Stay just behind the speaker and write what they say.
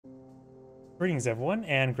Greetings everyone,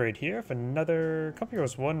 and Great here for another Company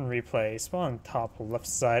Heroes 1 replay. Spawn top left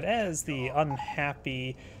side as the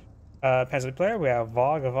unhappy Panzer player. We have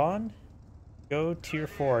Wagwan. Go tier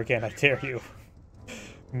 4 again, I dare you.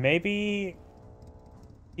 Maybe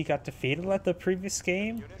he got defeated like the previous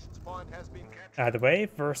game. Either way,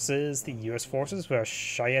 versus the US forces, we have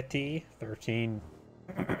Shayetet 13.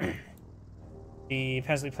 The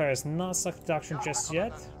Panzer player has not selected the doctrine just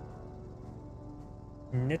yet.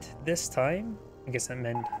 Knit this time. I guess that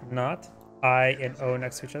meant not. I and O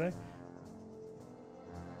next to each other.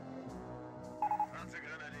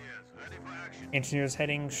 Engineer's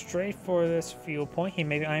heading straight for this fuel point. He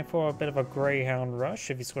may be eyeing for a bit of a Greyhound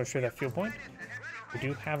rush if he's going straight that fuel point. We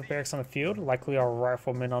do have barracks on the field, likely our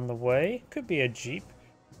riflemen on the way. Could be a jeep.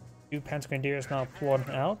 2 Panzer Grenadiers now pulling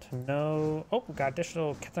out. No. Oh, we got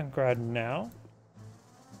additional Kettengrad now.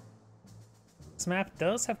 This map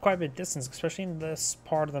does have quite a bit of distance, especially in this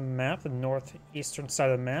part of the map, the northeastern side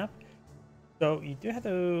of the map. So you do have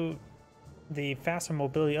the faster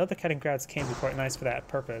mobility of the Kettengrads can be quite nice for that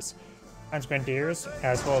purpose. Panzer Grenadiers,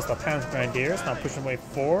 as well as the Panzer Grenadiers, now pushing way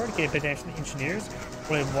forward, getting a bit of damage to the Engineers.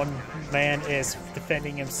 Only one man is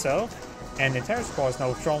defending himself, and the entire squad is now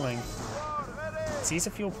withdrawing. Sees a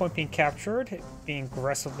fuel point being captured, has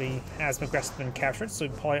aggressively been captured, so he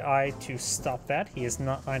probably eye to stop that. He is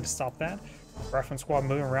not eyeing to stop that. Rifleman squad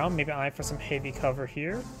moving around, maybe eye for some heavy cover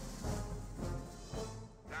here.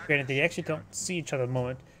 Granted, they actually don't see each other at the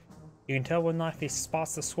moment. You can tell when if he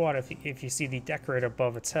spots the squad if you see the decorator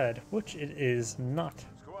above its head, which it is not.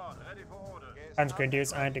 Panzer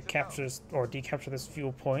Grenadiers eyeing to capture or decapture this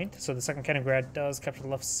fuel point, so the second Kettengrad does capture the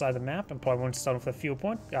left side of the map and probably won't start with the fuel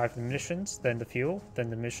point. Either the munitions, then the fuel,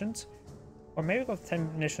 then the missions. Or maybe go with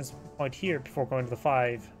 10 munitions point here before going to the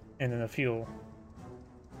 5 and then the fuel.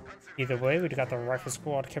 Either way, we got the rifle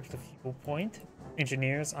squad capture the fuel point.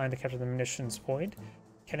 Engineers eyeing to capture the munitions point.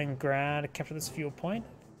 Kettengrad capture this fuel point.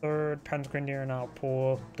 Third Panzer Grenadier now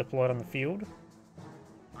deployed on the field.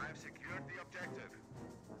 I have secured the objective.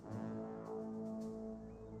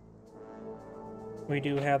 We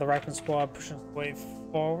do have the rifle squad pushing its way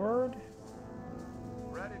forward.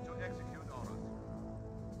 Ready to execute orders.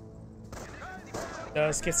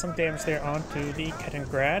 Does get some damage there onto the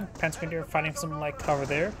Kettengrad. Panzer Grenadier fighting some light cover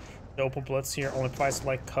there. The Opal Blitz here only provides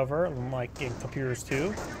light cover, unlike in Computers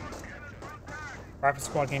 2. Rifle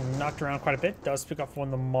squad getting knocked around quite a bit. Does pick up one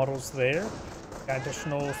of the models there. Got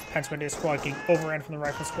additional Panzer Grenadier squad getting overran from the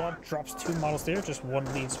rifle squad. Drops 2 models there. Just one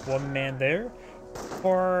leaves 1 man there.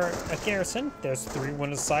 For a garrison, there's 3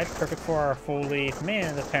 windows side. Perfect for our fully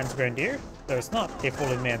manned Panzer Grenadier. There's not a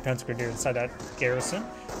fully manned Panzer Grenadier inside that garrison.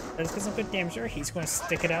 Let's get some good damage there. He's going to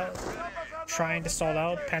stick it out. Trying to stall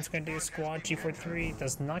out. Panzer Grenadier squad G43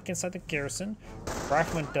 does not get inside the garrison.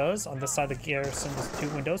 Rifleman does on this side of the garrison. There's 2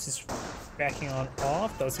 windows. He's backing on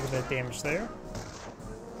off. Does take a bit of damage there.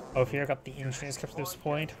 Over here, got the engineers kept to this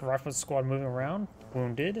point. Rifleman squad moving around.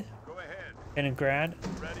 Wounded. Kettengrad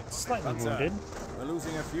slightly wounded. We're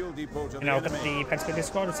losing a fuel depot to and now got the Panzer Grenadier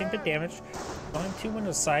squad receiving a bit of damage. Going 2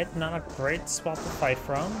 windows side. Not a great spot to fight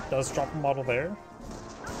from. Does drop a model there.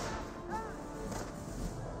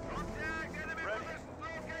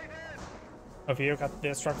 Over here, got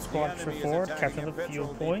the strike squad for forward, capturing the fuel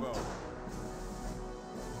point.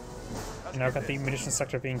 And now got the munitions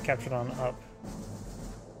sector being captured on up.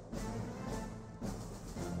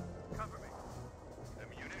 Cover me. The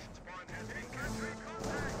munitions point has been captured.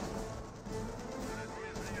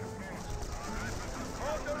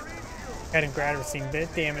 Contact. Kettengrad receiving a bit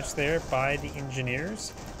of damage there by the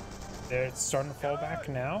engineers. They're starting to fall back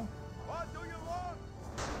now.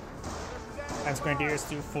 Panzer Grenadiers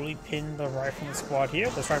do fully pin the rifleman squad here.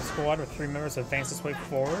 The rifle squad with 3 members advance its way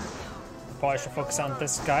forward. Probably should focus on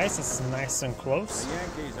this guy since it's nice and close. The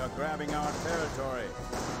Yankees are grabbing our territory.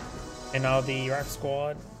 And now the rifle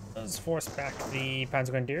squad does force back the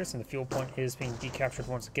Panzer Grenadiers, and the fuel point is being decaptured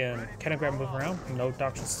once again. Kettengrad moving around, no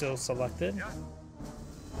doctrine still selected.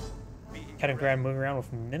 Kettengrad moving around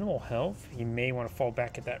with minimal health. He may want to fall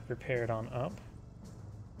back at that repaired on up.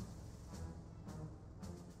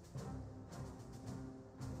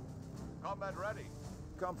 Combat ready.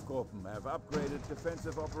 Kampfgruppen have upgraded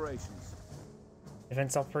defensive operations.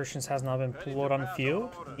 Defense operations has now been pulled on the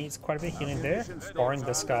field. Needs quite a bit of healing there, barring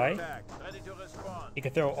this guy. You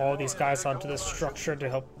could throw all these guys onto the structure to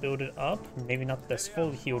help build it up. Maybe not this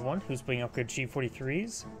fully healed one, who's putting up good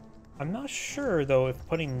G43s. I'm not sure, though, if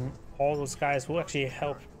putting all those guys will actually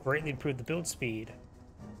help greatly improve the build speed.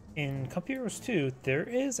 In Computers 2, there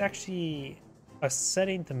is actually a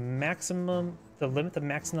setting to limit the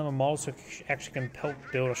maximum number of models who actually can help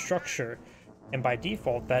build a structure, and by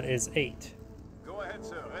default that is 8. Go ahead,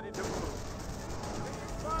 sir. Ready to move.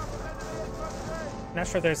 Not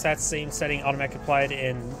sure if there's that same setting automatically applied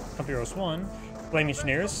in Company Heroes 1. Flame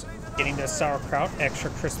Engineers, getting the sauerkraut extra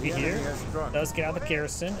crispy here. Does get out of the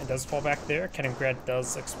garrison, it does fall back there. Kaliningrad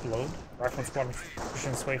does explode. Rifleman squad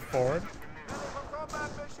pushing its way forward.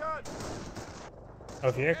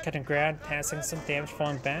 Over here, Kaliningrad passing some damage,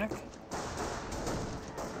 falling back.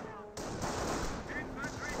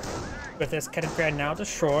 With this Kaliningrad now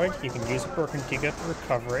destroyed, you can use a Birkendiga to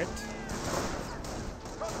recover it.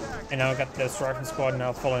 And now we got this Rifleman squad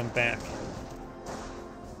now falling back.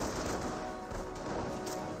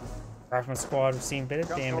 Rifleman squad, we've seen a bit of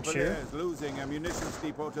damage here. Losing a munitions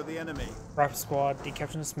depot to the enemy. Rifleman squad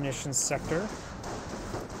decapturing this munitions sector.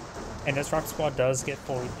 And this Rifleman squad does get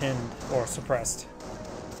fully pinned or suppressed.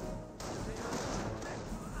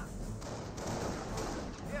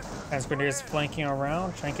 Panzer Grenadiers flanking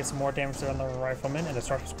around, trying to get some more damage there on the Riflemen, and this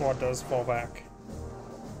Rifleman squad does fall back.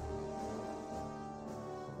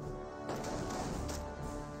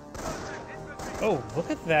 Oh, look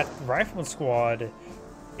at that Rifleman squad.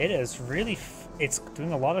 It is really, it's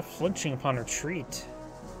doing a lot of flinching upon retreat.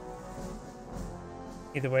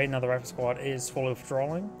 Either way, now the Rifleman squad is fully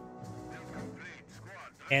withdrawing.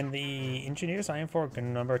 And the engineers eyeing for a good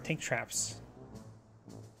number of tank traps.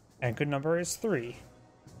 And good number is 3.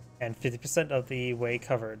 And 50% of the way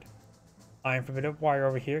covered. Eyeing for a bit of wire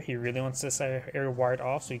over here. He really wants this area wired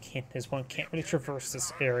off, so his opponent can't really traverse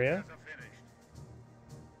this area.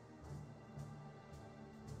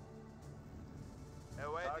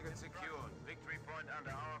 Target secured. Victory point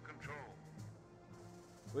under our control.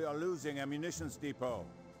 We are losing a munitions depot.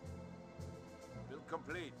 Build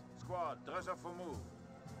complete. Squad, dress up for move.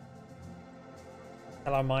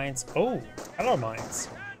 Hello mines. Oh, hello mines.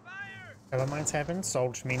 Hello mines have been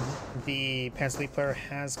installed, which means the Panzer Elite player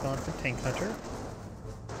has gone for Tank Hunter.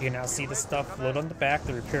 You can now see the stuff load on the back,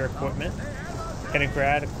 the repair equipment.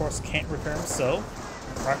 Kaliningrad, of course, can't repair himself.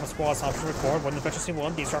 Rifle squad's option report. One eventually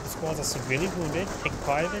won. These rifle squads are severely wounded, taking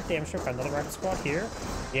quite a bit of damage by another rifle squad here.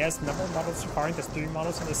 He has a number of models firing. There's 3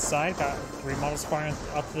 models on this side, got 3 models firing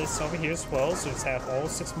up to this over here as well. So we have all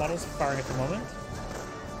 6 models firing at the moment.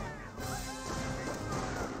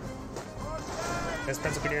 This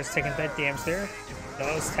Panzer Grenadier is taking that damage there.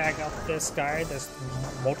 Does tag out this guy. There's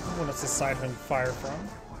multiple units this side have been fired from.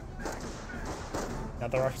 Now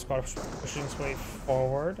the rifle squad pushing its way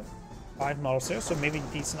forward. 5 models here, so maybe a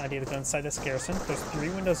decent idea to go inside this garrison. There's 3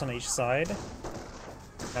 windows on each side.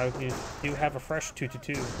 Now we do have a fresh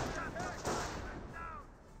 2-2.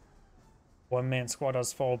 One-man squad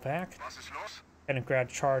does fall back. Kaliningrad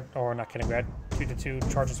charge, or not Kaliningrad,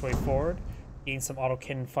 2-2 charges way forward. Gain some auto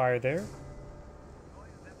cannon fire there.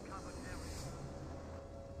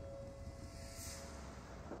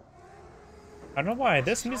 I don't know why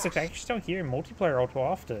this music I actually don't hear in multiplayer all too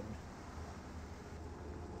often.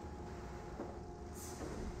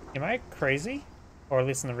 Am I crazy? Or at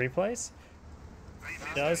least in the replays?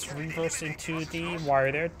 Does reverse into the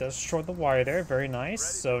wire there. Does destroy the wire there. Very nice.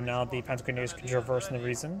 So now the Panzer Grenadiers can traverse in the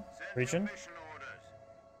region.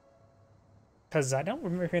 Because I don't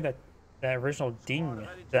remember hearing that original ding,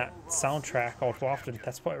 that soundtrack all too often.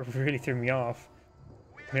 That's what really threw me off.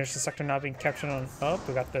 Munitions sector now being captured on up.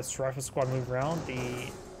 We got this rifle squad move around.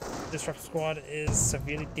 This rifle squad is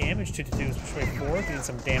severely damaged. 2-2 is pushed way forward, doing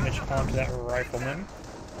some damage onto that rifleman.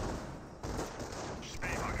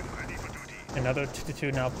 Another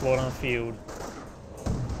 2-2 now blown on the field.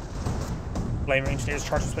 Flame Engineers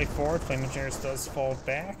charge its way forward. Flame Engineers does fall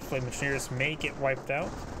back. Flame Engineers may get wiped out.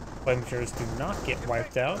 Flame Engineers do not get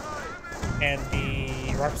wiped out. And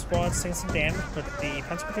the rifle squad taking some damage, but the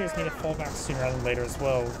Panzer Grenadiers need to fall back sooner rather than later as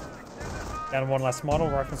well. Down one last model,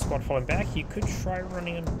 rifle squad falling back. He could try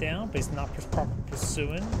running him down, but he's not properly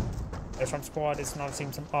pursuing. This rifle squad is not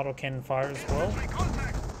seeing some auto cannon fire as well.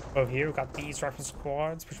 Over here, we've got these rifle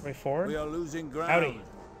squads pushing way forward. We are losing ground. Howdy.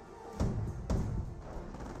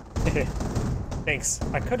 Thanks.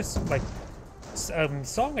 I could have, like,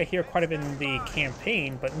 song I hear quite a bit in the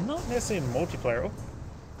campaign, but not necessarily in multiplayer. Oh,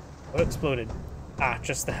 what exploded? Ah,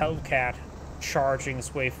 just the Hellcat charging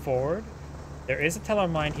its way forward. There is a teller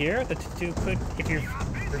mine here. The 2 could, if he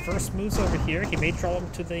reverse moves over here, he may draw him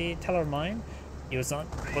to the teller mine. He was not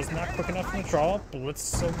quick enough in the draw.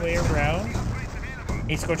 Blitz his way around.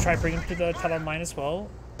 He's going to try to bring him to the teller mine as well.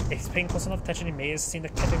 If he's paying close enough attention, he may have seen the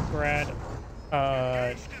Kaliningrad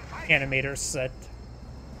animator set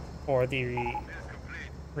for the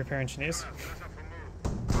repair engineers.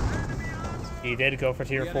 He did go for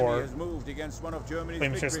tier 4.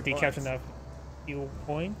 Flame just decapturing that fuel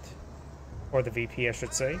point. Or the VP, I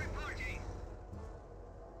should say.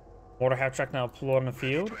 Mortar half track now pulled on the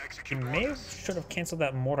field. He should have canceled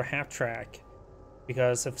that mortar half track.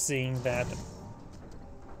 because of seeing that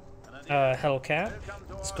Hellcat.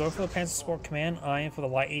 Let's go for the Panzer Support Command, eyeing for the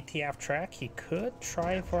light ATF track. He could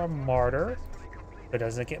try for a martyr, but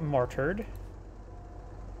doesn't get martyred.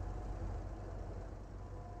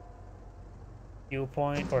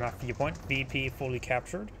 Viewpoint, or not viewpoint, VP fully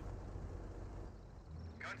captured.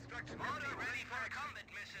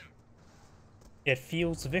 It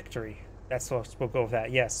fuels victory. That's what we'll go with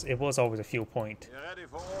that. Yes, it was always a fuel point. You're ready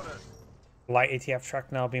for orders. Light ATF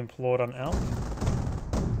track now being deployed on Elk.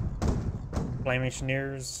 Flame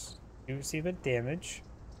engineers do receive a damage.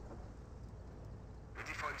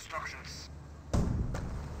 Ready for instructions.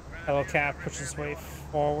 Hellcat pushes his way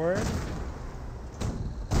forward.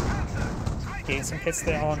 Gain some hits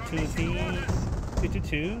there onto the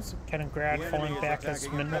 222s. Grad falling back has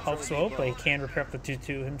minimal health slow, but he can repair up the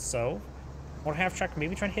 222 himself. One half track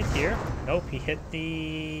maybe trying to hit here. Nope, he hit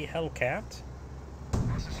the Hellcat.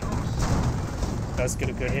 Does get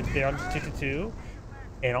a good hit there on the 222.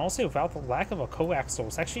 And also, without the lack of a coaxial,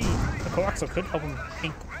 it's actually, the coaxial could help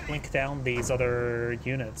him blink down these other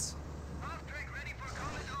units.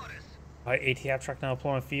 ATF track now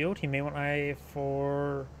deploying field. He may want an eye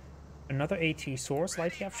for another AT source.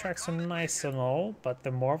 Light ATF tracks are nice and all, but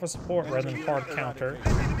they're more of a support rather than hard counter.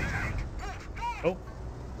 Oh.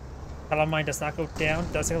 Mine does not go down.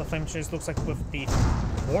 Does have the flame engineers, looks like with the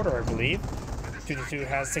mortar, I believe. 222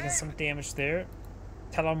 has taken some damage there.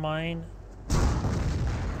 Mine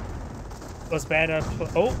was bad at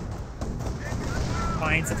oh!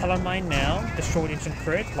 Finds the mine now. Destroyed engine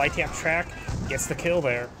crit. Light ATF track gets the kill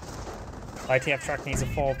there. Light ATF track needs a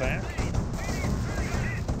fall back.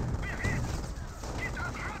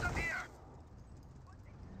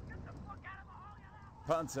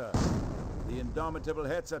 Panzer, the indomitable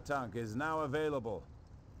Hetzer tank is now available.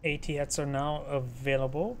 ATs are now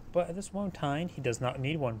available, but at this one time, he does not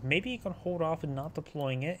need one. Maybe he can hold off and not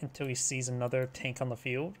deploying it until he sees another tank on the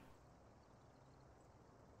field.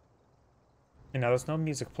 And now there's no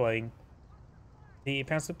music playing. The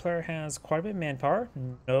Panzer player has quite a bit of manpower,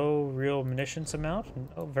 no real munitions amount,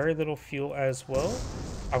 very little fuel as well.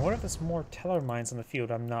 I wonder if there's more teller mines on the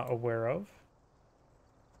field I'm not aware of.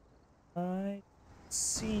 I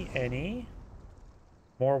see any.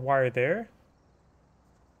 More wire there.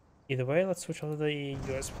 Either way, let's switch over to the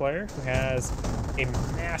US player who has a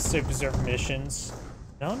massive reserve of missions.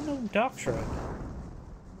 An unknown doctrine.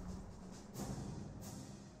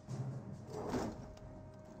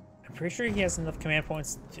 I'm pretty sure he has enough command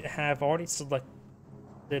points to have already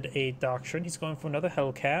selected a doctrine. He's going for another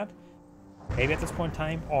Hellcat. Maybe at this point in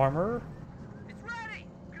time, armor.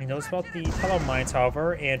 He knows about the telemines,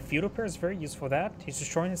 however, and field repair is very useful for that. He's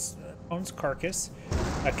destroying his opponent's carcass.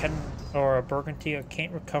 A Burgundy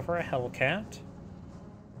can't recover a Hellcat.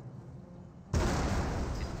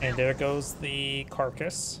 And there goes the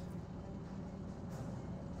carcass.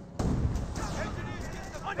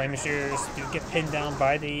 Flame engineers do get pinned down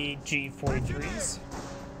by the G43s.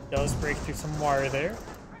 Does break through some wire there.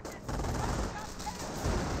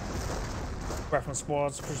 Reference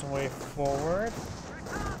squads pushing way forward.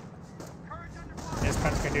 This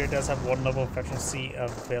Panzer does have one level of efficiency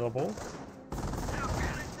available.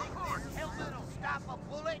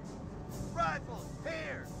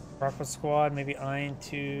 Rifle squad maybe eyeing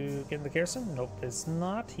to get in the garrison. Nope, it's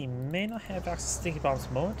not. He may not have access to sticky bombs at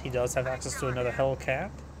the moment. He does have access to another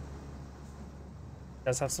Hellcat.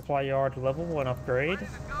 Does have supply yard level 1 upgrade.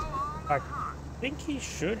 I think he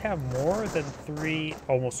should have more than 3,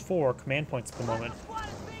 almost 4 command points at the moment.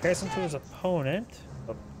 Comparison to his opponent.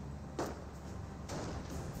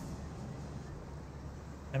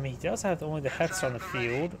 I mean, he does have only the Hetzer on the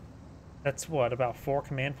field. That's what, about 4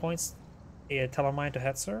 command points? A telemine to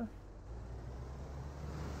Hetzer?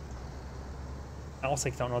 I also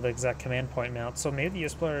don't know the exact command point amount, so maybe the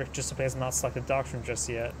US player just simply has not selected doctrine just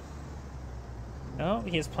yet. No,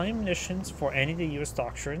 he has plenty of munitions for any of the US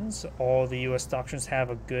doctrines. All the US doctrines have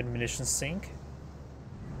a good munitions sink.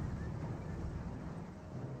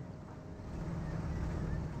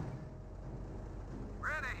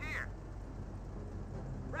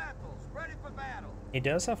 He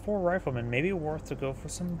does have 4 riflemen, maybe worth to go for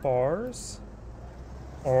some bars.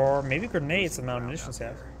 Or maybe grenades the amount of munitions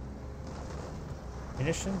have.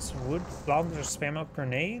 Munitions would allow them to spam out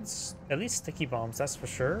grenades. At least sticky bombs, that's for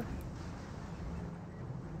sure.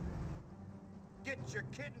 Get your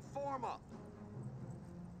kit and form up.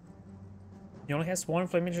 He only has 1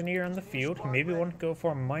 flame engineer on the field. He maybe want to go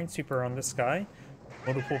for a minesweeper on this guy.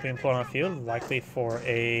 Multiple being put on the field, likely for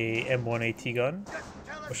a M1 AT gun.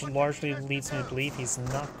 Which largely leads me to believe he's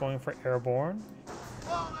not going for airborne.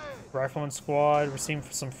 Rifleman squad receiving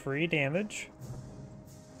some free damage.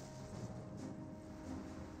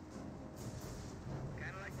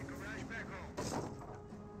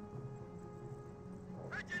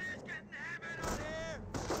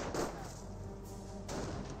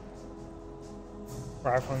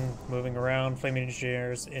 Rifleman moving around, flaming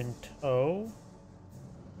engineers in tow.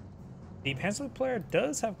 The Panzer player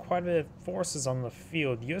does have quite a bit of forces on the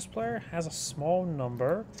field. The US player has a small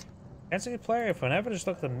number. Panzer player, if whenever just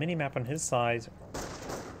look at the mini-map on his side,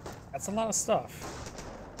 that's a lot of stuff.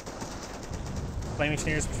 Flaming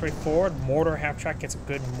engineers straight forward. Mortar half-track gets a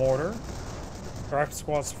good mortar. The rifle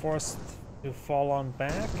squad's forced to fall on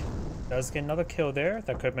back. Does get another kill there.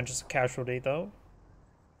 That could have been just a casualty though.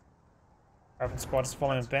 Rifle squad is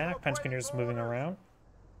falling back. Panzer is moving around.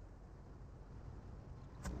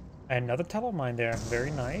 Another tunnel mine there.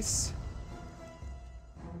 Very nice.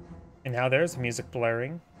 And now there's music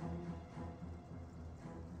blaring.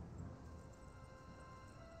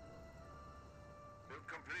 Build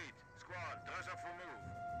complete. Squad, dress up for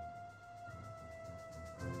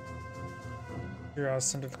move. Here I'll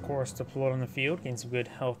send the course deployed on the field. Gain some good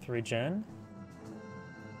health regen.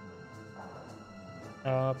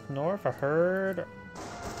 Up north, I heard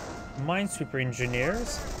minesweeper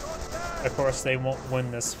engineers. Of course, they won't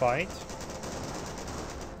win this fight.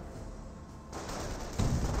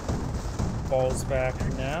 Falls back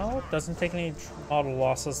now. Doesn't take any model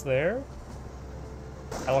losses there.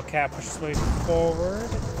 Hellcat pushes way forward.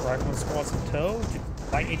 Rifleman squads in tow.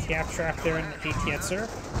 Light ATF trap there in ATSer.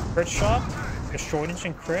 Crit shot. Destroyed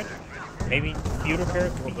engine crit. Maybe field repair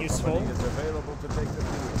could be useful.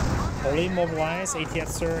 Fully mobilized.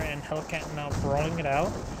 ATSer and Hellcat now brawling it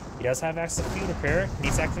out. He does have access to field repair.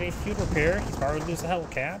 Needs to activate field repair. He's probably lose the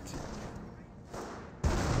Hellcat.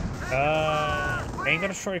 Ain't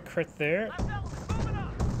gonna short crit there.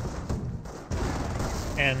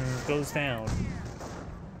 And goes down.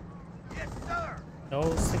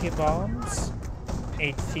 No sticky bombs.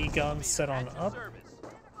 AT gun set on up.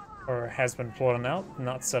 Or has been deployed on out,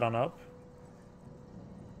 not set on up.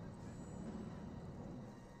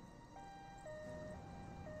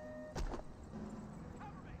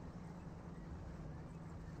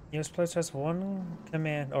 US player has one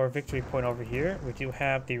command or victory point over here. We do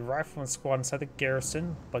have the rifleman squad inside the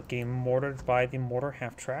garrison, but getting mortared by the mortar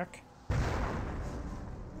half-track.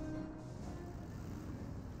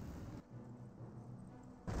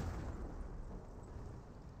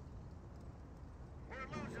 We're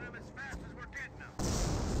losing them as fast as we're getting them.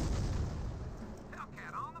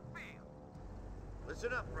 Hellcat on the field.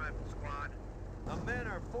 Listen up, rifle squad. The men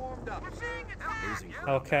are formed up. We're being attacked.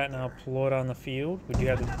 Hellcat now deployed on the field. We do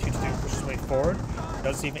have the 2-2 pushes way forward.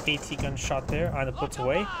 Does even AT gun shot there. Either puts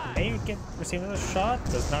away. May receive another shot.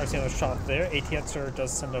 Does not receive another shot there. AT-Hetzer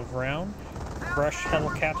does send a round. Fresh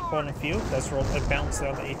Hellcat deployed on the field. Does roll a bounce there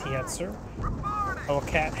on the AT-Hetzer.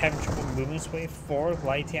 Hellcat having trouble moving his way forward.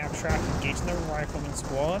 Light AT trap engaging the rifleman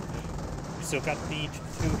squad. We still got the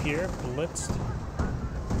 2 here. Blitzed.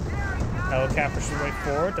 Hellcat pushes way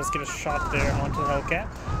forward. Does get a shot there onto the Hellcat.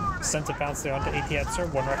 Sends a bounce there onto AT-Hetzer.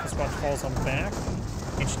 One rifle squad falls on back.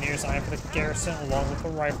 Engineers eyeing for the garrison along with the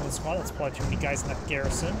rifleman squad. That's probably too many guys in that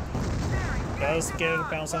garrison. Does get a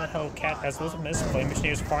bounce on the Hellcat as was a miss. Flame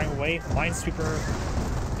engineers firing away. Minesweeper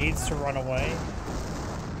needs to run away.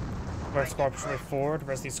 Rifle squad pushes way forward. The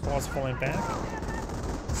rest of these squads falling back.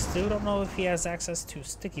 Still don't know if he has access to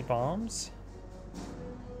sticky bombs.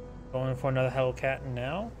 Going for another Hellcat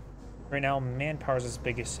now. Right now, manpower is his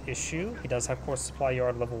biggest issue. He does have course supply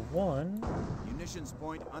yard level 1. Munitions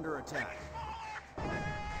point under attack.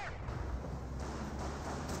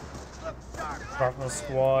 Rifleman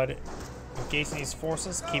squad engaging these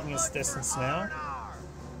forces, keeping his distance now.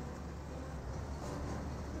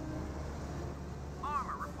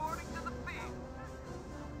 Armor reporting to the field.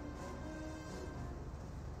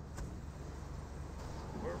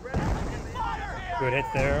 We're ready to get fire here. Good hit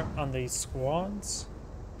there on the squads.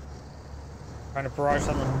 Trying to barrage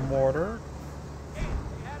on the mortar.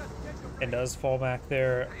 It does fall back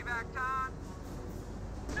there. Payback time.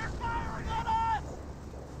 They're firing on us.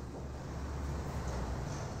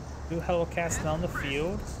 2 Hellcats down the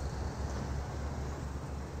field.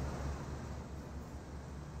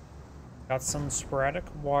 Got some sporadic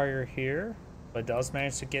wire here, but does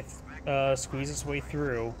manage to get squeeze its way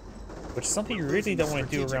through, which is something you really don't want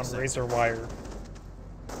to do around razor wire.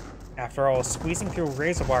 After all, squeezing through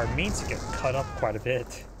razor wire means you get cut up quite a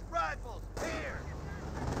bit. Rifles here.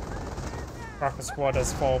 Rocket squad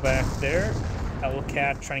does fall back there.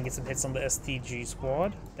 Hellcat trying to get some hits on the STG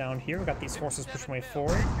squad. Down here, we got these forces pushing way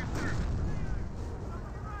forward.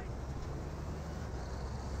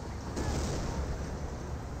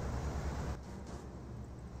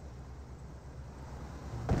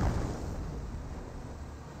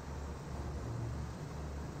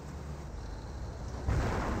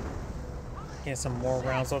 Getting some more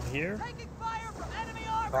rounds over here. Taking fire from enemy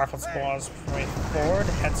armor. Rifle squad is pushing way forward.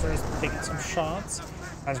 Hetzer is taking some shots.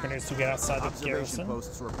 Panzer grenadiers to get outside the Observation garrison.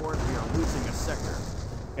 posts report we are losing a sector.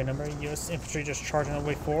 A number of U.S. infantry just charging their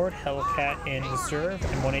way forward. Hellcat in reserve,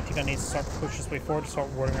 and 180 gun needs to start pushing his way forward to start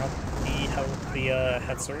warding out the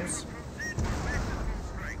Hetzers.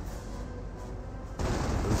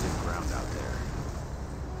 Losing ground out there.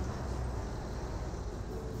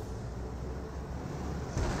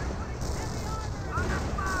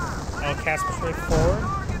 Hellcat's push way forward.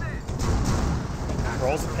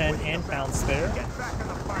 Rolls a pen and bounce there. Get back in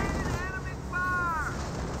the fight.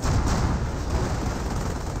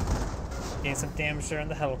 Getting some damage there on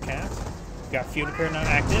the Hellcat. Got field repair not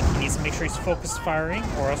active. He needs to make sure he's focused firing,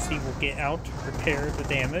 or else he will get out, repair the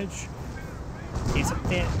damage. Needs some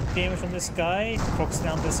damage on this guy. Focus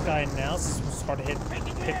down this guy now. This was hard to hit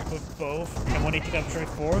with both. And 180 gun straight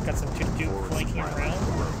forward. Got some 2-2 flanking around.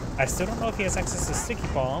 I still don't know if he has access to sticky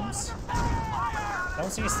bombs. I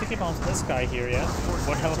don't see any sticky bombs on this guy here yet.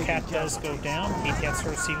 One Hellcat does go down. AT-Hetzer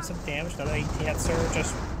receiving some damage. Another AT-Hetzer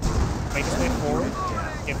just make his way forward.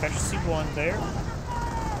 Get efficiency 1 there.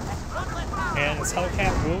 And this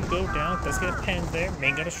Hellcat will go down. Does get a pen there.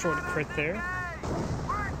 Main gun a short crit there.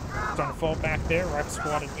 Starting to fall back there. Rifle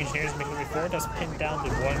squad and engineers making their way forward. Does pin down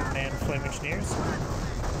the one-man flame engineers.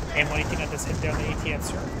 And 180 gun does hit down the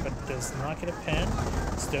AT-Hetzer, but does not get a pen.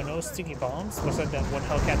 Still no sticky bombs. Looks like that one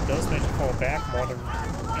Hellcat does manage to fall back. More than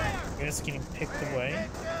units getting picked away.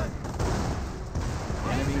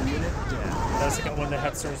 Enemy unit down. Does get one of the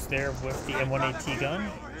Hetzers there with the M1AT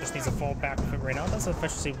gun. Just needs to fall back with it right now. Does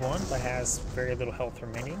efficiency 1, but has very little health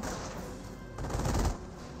remaining.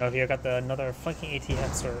 Now here got another flanking AT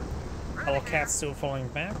Hetzer. Hellcat still falling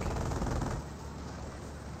back.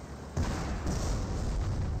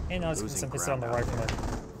 And now he's getting some hits on the rifleman.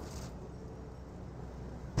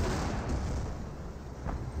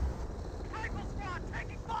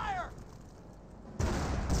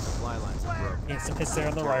 Supply lines are broken. Getting some hits there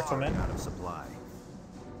on the rifleman. Out of supply.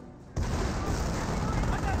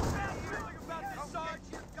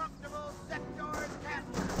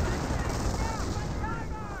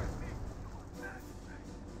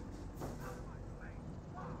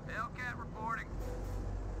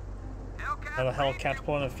 Another Hellcat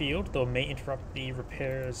deployed on the field, though may interrupt the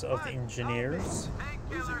repairs of the engineers.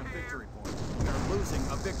 Losing a victory point. We are losing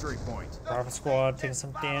a victory point. Rifle squad taking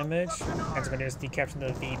some damage. Engineers decapturing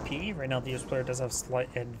the VP. Right now the US player does have slight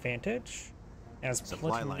advantage. Has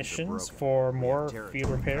plenty of missions for more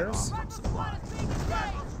field repairs.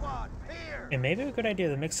 And maybe a good idea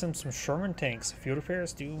to mix in some Sherman tanks. Field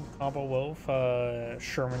repairs do combo well with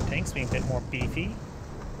Sherman tanks, being a bit more beefy.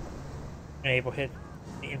 And able to hit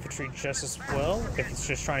the infantry just as well. If it's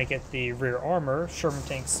just trying to get the rear armor, Sherman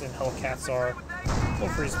tanks and Hellcats are well,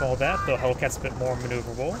 pretty small that, though Hellcat's a bit more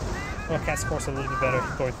maneuverable. Hellcat's of course a little bit better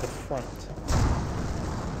going to the front.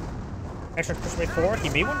 Extra push way forward. He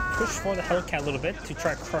may want to push for the Hellcat a little bit to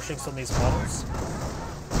try crushing some of these models.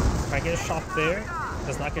 Try to get a shot there.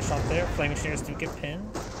 Does not get shot there. Flame engineers do get pinned.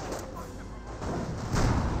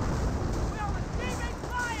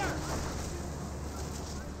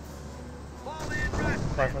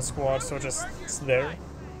 Rifleman squad still just there.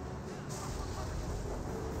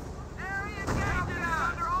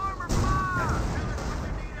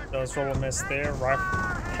 Does roll a miss there.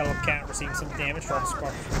 Hellcat receiving some damage. Rifle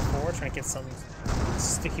squad forward, trying to get some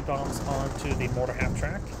sticky bombs onto the mortar half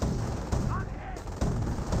track.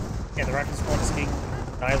 Yeah, the rifle squad is getting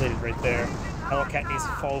annihilated right there. Hellcat needs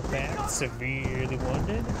to fall back, severely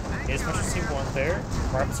wounded. He has much to see one there.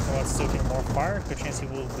 Rifle squad still taking more fire. Good chance he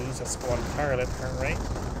will lose a squad entirely at the current rate.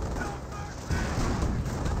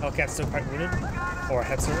 Hellcat's still quite wounded. Or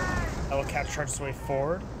Hetzer. Hellcat charges his way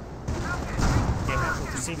forward.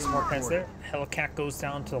 Receives some more pens there. Hellcat goes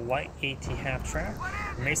down to the light AT half track.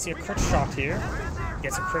 You may see a crit shot here.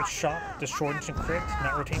 Gets a crit shot, destroyed and crit,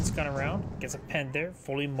 not rotates gun around. Gets a pen there,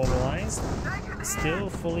 fully immobilized. Still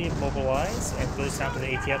fully immobilized, and goes down to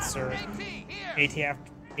the AT Hetzer.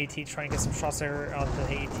 AT trying to get some shots there onto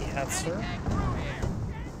the AT Hetzer.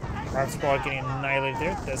 Rifle squad getting annihilated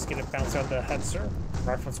there. Does get a bounce out of the Hetzer.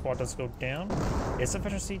 Rifle squad does go down. It's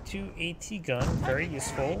efficiency 2 AT gun, very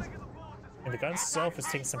useful. And the gun itself is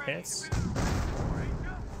taking some hits.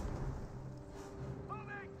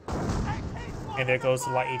 And there goes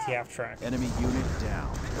the light AT half track. Enemy unit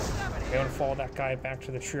down. They want to follow that guy back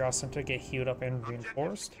to the triage center, get healed up and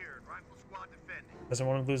reinforced. Doesn't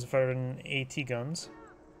want to lose veteran AT guns.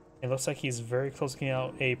 It looks like he's very close to getting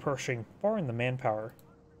out a Pershing, barring the manpower.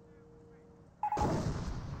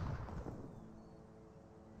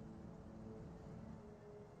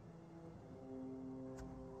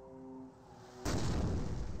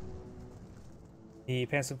 The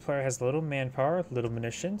Panzer player has little manpower, little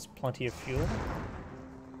munitions, plenty of fuel.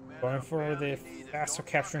 Going for the faster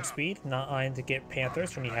capturing speed, not eyeing to get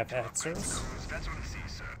Panthers when you have Hetzers.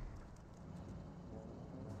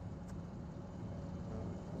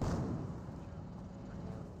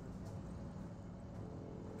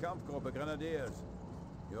 Kampfgruppe Grenadiers.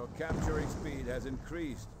 Your capturing speed has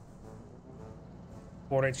increased.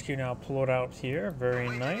 Lord HQ now pulled out here. Very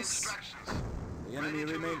nice. The enemy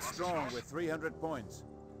remains strong with 300 points.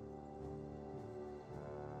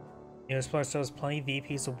 US player still has plenty of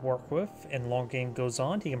VPs to work with, and long game goes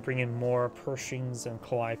on, he can bring in more Pershings and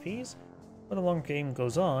Calipes. When the long game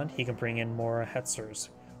goes on, he can bring in more Hetzers.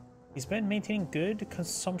 He's been maintaining good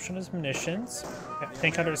consumption of munitions.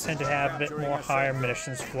 Tank hunters tend to have a bit more higher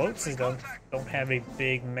munitions floats, as they don't have a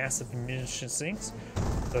big, massive munition sinks.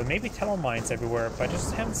 So there may be tunnel mines everywhere, but I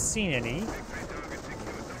just haven't seen any.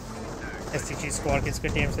 STG squad gets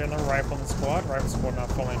good damage there on the rifleman squad. Rifle squad not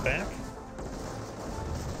falling back.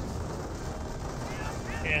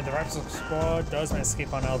 And the rifle squad does not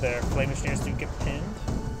escape on out there. Flame engineers do get pinned.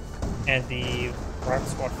 And the rifle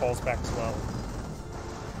squad falls back as well.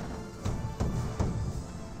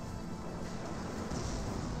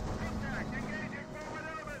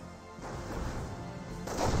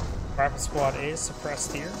 Rifle squad is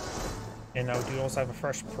suppressed here. And now we do also have a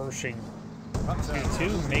fresh Pershing.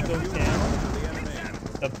 Q2 may go down.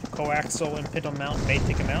 The coaxial and pintle mount may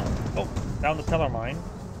take him out. Oh, down the pillar mine.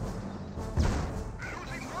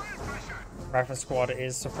 Rifle squad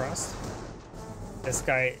is suppressed. This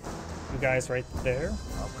guy, you guys right there.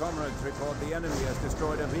 Our comrades report the enemy has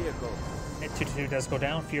destroyed a vehicle. And 222 does go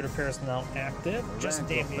down. Field repair is now active. Just a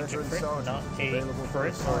damage engine crit, not a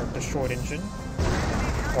crit or destroyed engine.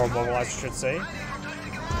 Or mobilized, I should say.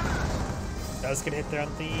 Does get hit there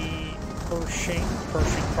on the Pershing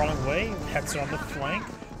crawling away. Hetzer on the flank.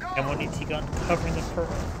 And one DT gun covering the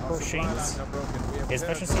Pershings. His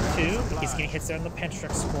efficiency 2. He's getting hits there on the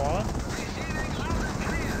Panzer squad.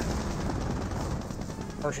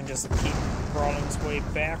 Pershing just keep crawling his way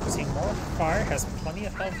back. We're seeing more fire. Has plenty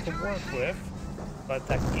of health to work with. But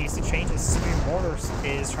that needs to change. His Summery mortars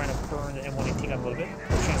is trying to burn the M1AT gun a little bit.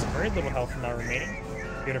 Pershing has very little health now remaining.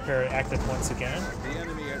 Field repair active once again. The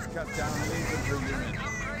enemy has cut down an infantry unit.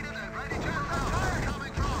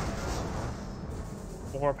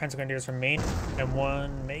 4 Panzer Grenadiers remain, and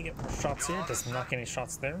 1 may get more shots here. Does not get any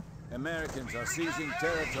shots there. Americans are seizing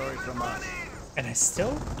territory from us. And I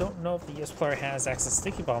still don't know if the US player has access to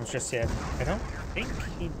sticky bombs just yet. I don't think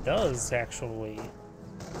he does, actually.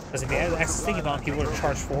 Because if he had access to sticky bomb, he would have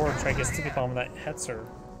charged forward and tried to get sticky bomb with that Hetzer.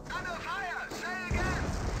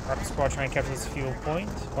 Rifle squad trying to capture this fuel point,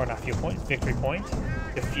 or not fuel point, victory point,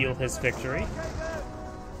 to fuel his victory.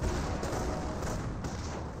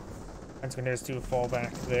 Panzer Grenadiers do fall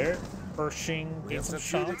back there. Pershing gets some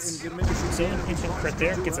shots. Still an instant crit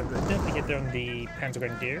there, gets a deadly hit there on the Panzer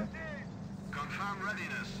Grenadier. Confirm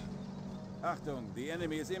readiness. Achtung, the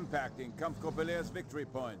enemy is impacting Kampfgruppe Leer's victory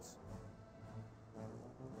points.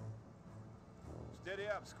 Steady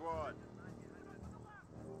up, squad.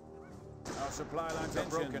 Our supply lines are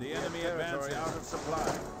broken. The enemy advancing out of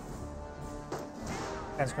supply.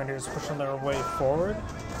 Panzer Grenadiers pushing their way forward.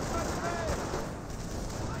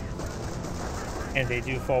 And they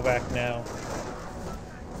do fall back now.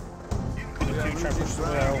 The 2 try to push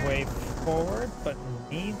their way forward, but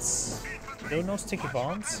needs still no sticky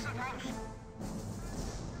bombs.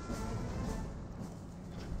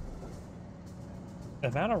 The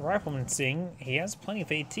amount of riflemen seeing, he has plenty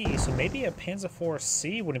of AT, so maybe a Panzer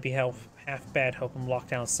IV-C wouldn't be half bad, help him lock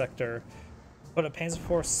down a sector. But a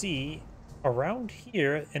Panzer IV-C around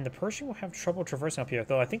here, and the Pershing will have trouble traversing up here,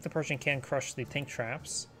 though I think the Pershing can crush the tank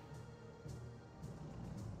traps.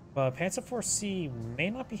 But Panzer IV-C may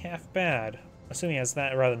not be half bad, assuming he has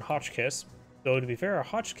that rather than Hotchkiss. Though to be fair, a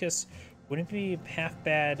Hotchkiss wouldn't be half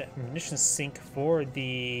bad munition sink for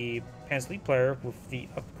the Panzer Elite player with the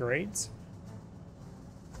upgrades.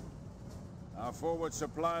 Our forward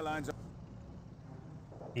supply lines are...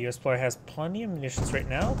 The US player has plenty of munitions right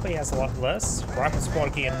now, but he has a lot less. Rocket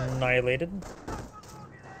squad getting annihilated.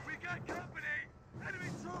 We got company! Enemy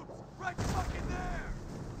troops! Right fucking there!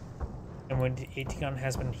 And when the AT gun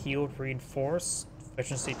has been healed, reinforced,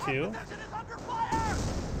 efficiency 2.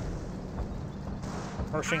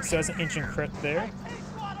 Pershing still has an engine crit there.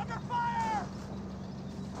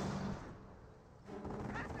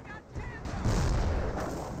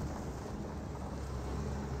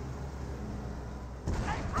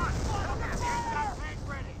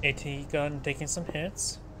 AT gun taking some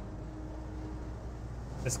hits.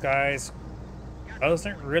 This guy's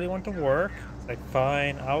doesn't really want to work. It's like,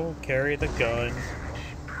 fine, I'll carry the gun.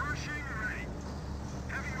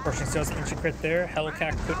 Pershing still has an engine crit there.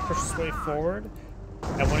 Hellcat could push his way forward.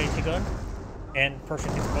 M1AT gun. And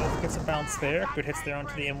Pershing gets both, gets a bounce there. Good hits there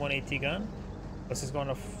onto the M1AT gun. This is going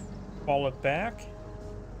to fall it back.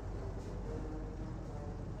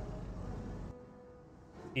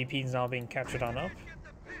 BP is now being captured on up.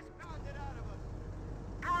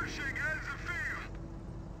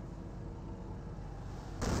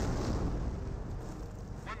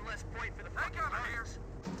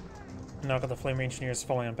 Now got the Flame Engineers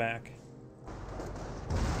falling on back.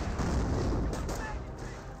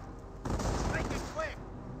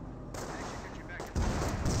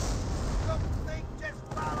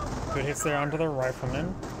 Good hits there onto the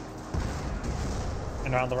Rifleman.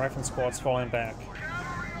 And now the Rifleman squad's falling back.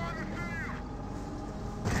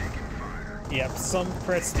 Yep, some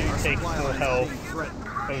crits do take full health,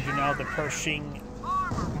 but now the Pershing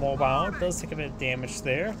mobile does take a bit of damage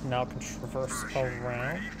there. Now can traverse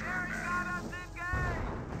around.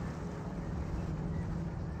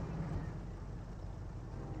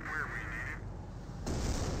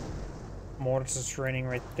 Mortis is draining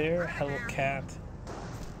right there. Hellcat.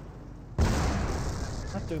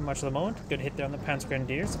 Not doing much at the moment. Good hit there on the Panzer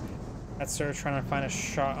Grenadiers. That's Sir trying to find a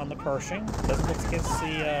shot on the Pershing. Doesn't look to get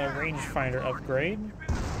the rangefinder upgrade.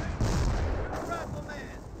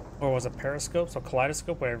 Or was it periscope? So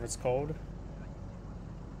kaleidoscope, whatever it's called.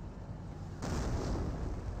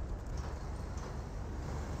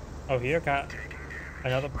 Oh, here got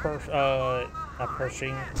another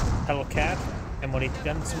Pershing Hellcat. M1AT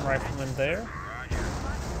gun, some riflemen there.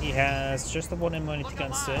 He has just the one M1AT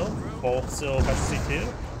gun still. Full still efficiency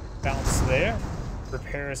 2. Bounce there.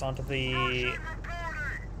 Repairs onto the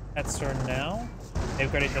Hetzer now.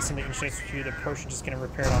 They've got a destination engineers to the Pershing just getting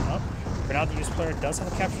repaired on up. For now, the user player does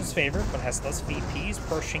have a capture's favor, but has less VPs.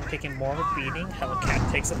 Pershing taking more of a beating.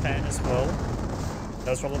 Hellcat takes a pen as well.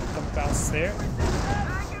 Does roll up a couple bounces there.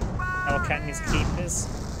 Hellcat needs to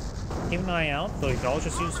keep an eye out, though he can always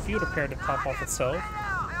just use field repair to top off itself.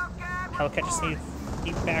 Hellcat just needs to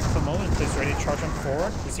keep back for a moment until he's ready to charge on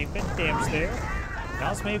forward. Receive a bit of damage there.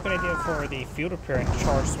 Now it's maybe a good idea for the field repair and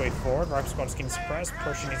charge his way forward. Rifle squad is getting suppressed.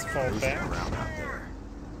 Pershing needs to fall back.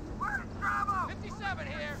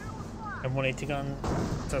 And 180 gun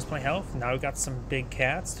does play health. Now we got some big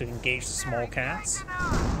cats to engage the small cats.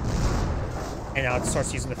 And now it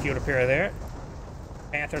starts using the field repair there.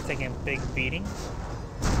 Panther taking a big beating.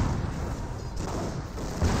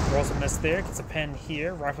 Rolls a miss there, gets a pen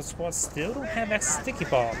here. Rifle squad still don't have access to sticky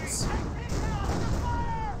bombs.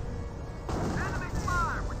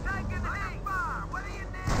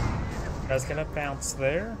 Does get a bounce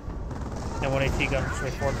there. And 1AT gun push way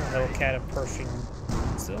forward to Hellcat and Pershing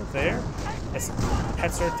still there.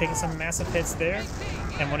 Hetzer taking some massive hits there.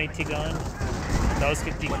 And 1AT gun does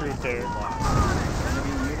get decrewed there.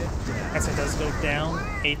 Hetzer does go down.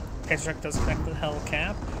 Panzer does connect to the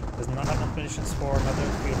Hellcat. Does not have enough munitions for another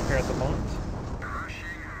field repair at the moment.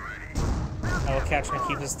 Hellcat trying to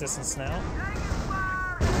keep his distance now.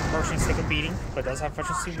 Pershing's take a beating, but does have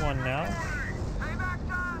efficiency 1 now.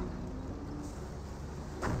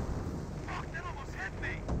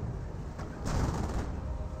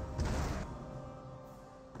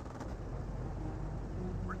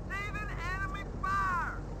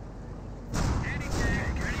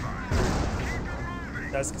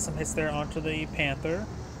 Does get some hits there onto the Panther.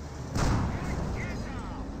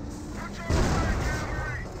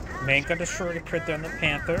 Main gun destroyed a crit there on the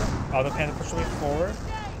Panther. Other Panther pushed away forward.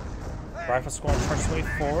 Rifle squad charged away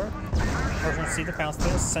forward. Pershing see the bounce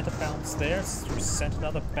there, sent a bounce there, sent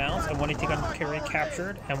another bounce, and 1AT gun carry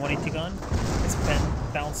captured, and 1AT gun is pen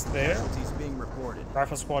bounce there.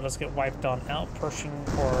 Rifle squad does get wiped on out. Pershing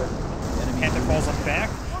or Panther falls on back.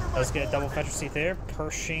 Does get a double efficiency there.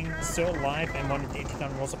 Pershing still alive, and 1AT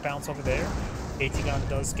gun rolls a bounce over there. AT gun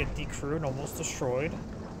does get decrewed and almost destroyed.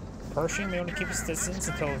 Pershing may want to keep his distance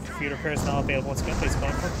until field repair is not available once again, but he's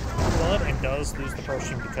going for blood and does lose the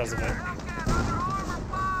Pershing because of it.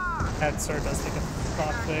 Hetzer does take a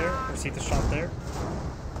shot there, receive the shot there.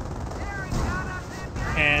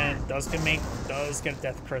 And does get a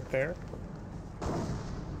death crit there.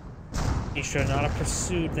 He should not have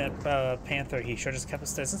pursued that Panther. He should have just kept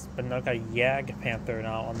his distance, but now got a Yag Panther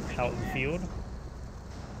now out in the field.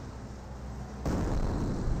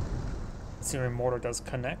 Considering mortar does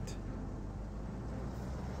connect.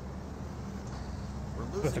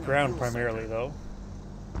 With the ground primarily, though.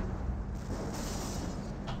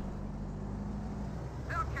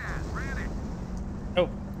 Oh,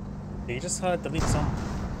 did he just delete some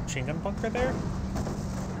machine gun bunker there?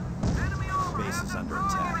 Base is under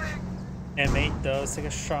attack. M8 does take a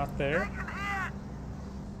shot there.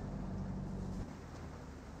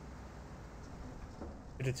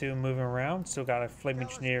 52 moving around. Still got a flame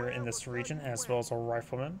engineer in this region as well as a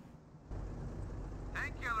rifleman.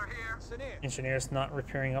 Tank killer here. Engineer's not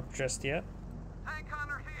repairing up just yet. Tank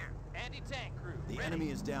hunter here. Anti-tank crew. The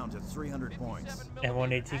enemy is down to 300 points. And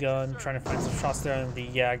 180 gun trying to find some shots there on the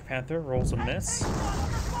Jag Panther. Rolls a miss.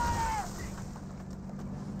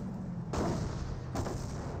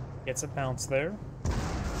 Gets a bounce there.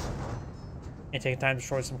 And taking time to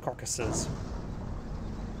destroy some carcasses.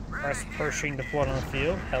 Press Pershing deployed on the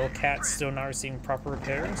field. Hellcat still not receiving proper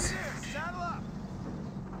repairs.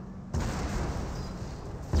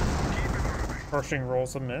 Pershing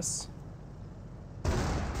rolls a miss.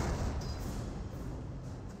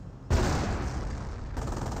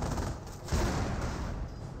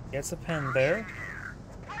 Gets a pen there.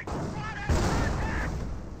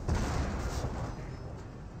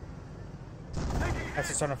 That's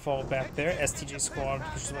just starting to fall back there. STG squad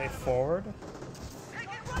pushes way forward.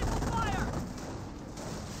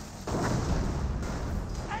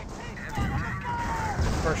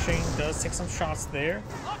 Pershing does take some shots there.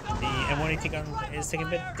 The M180 gun is taking a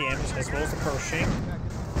bit of damage as well as the Pershing.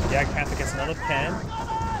 Jag Panther gets another pen.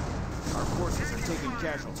 Our forces are taking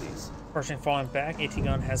casualties. Pershing falling back. AT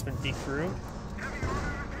gun has been decrewed.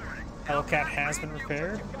 Hellcat has been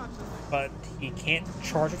repaired, but he can't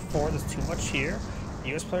charge it forward. There's too much here.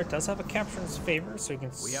 The US player does have a capture in his favor, so he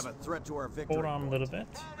can We have a threat to our victory. hold on a little bit.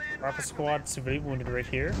 Rifle squad severely wounded right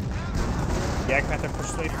here. Jag Panther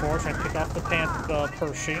pushes way forward, trying to pick off the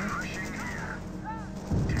Pershing.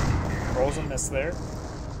 Rolls a miss there.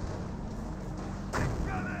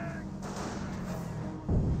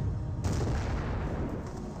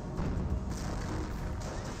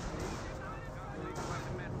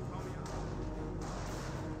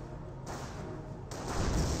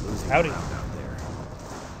 Howdy.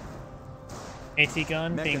 AT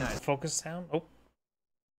gun being focused down. Oh.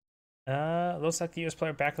 Looks like the US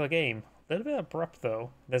player back of the game. A little bit abrupt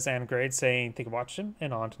though. This Grade saying, think watch him,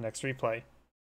 and on to next replay.